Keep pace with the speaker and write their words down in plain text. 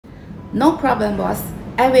No problem, boss.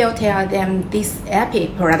 I will tell them this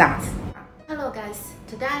epic product. Hello guys,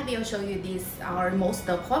 today I will show you this our most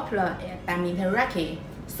popular badminton racket.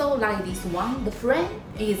 So like this one, the frame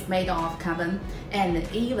is made of carbon and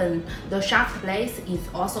even the shaft blade is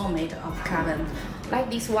also made of carbon.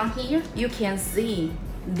 Like this one here, you can see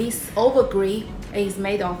this overgrip is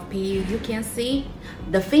made of PU. You can see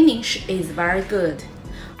the finish is very good.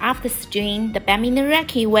 After string, the badminton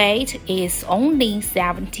racket weight is only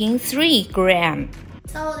 73 grams.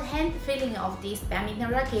 So the hand feeling of this badminton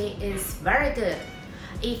racket is very good.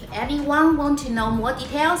 If anyone wants to know more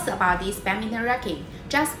details about this badminton racket,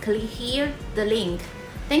 just click here the link.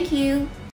 Thank you.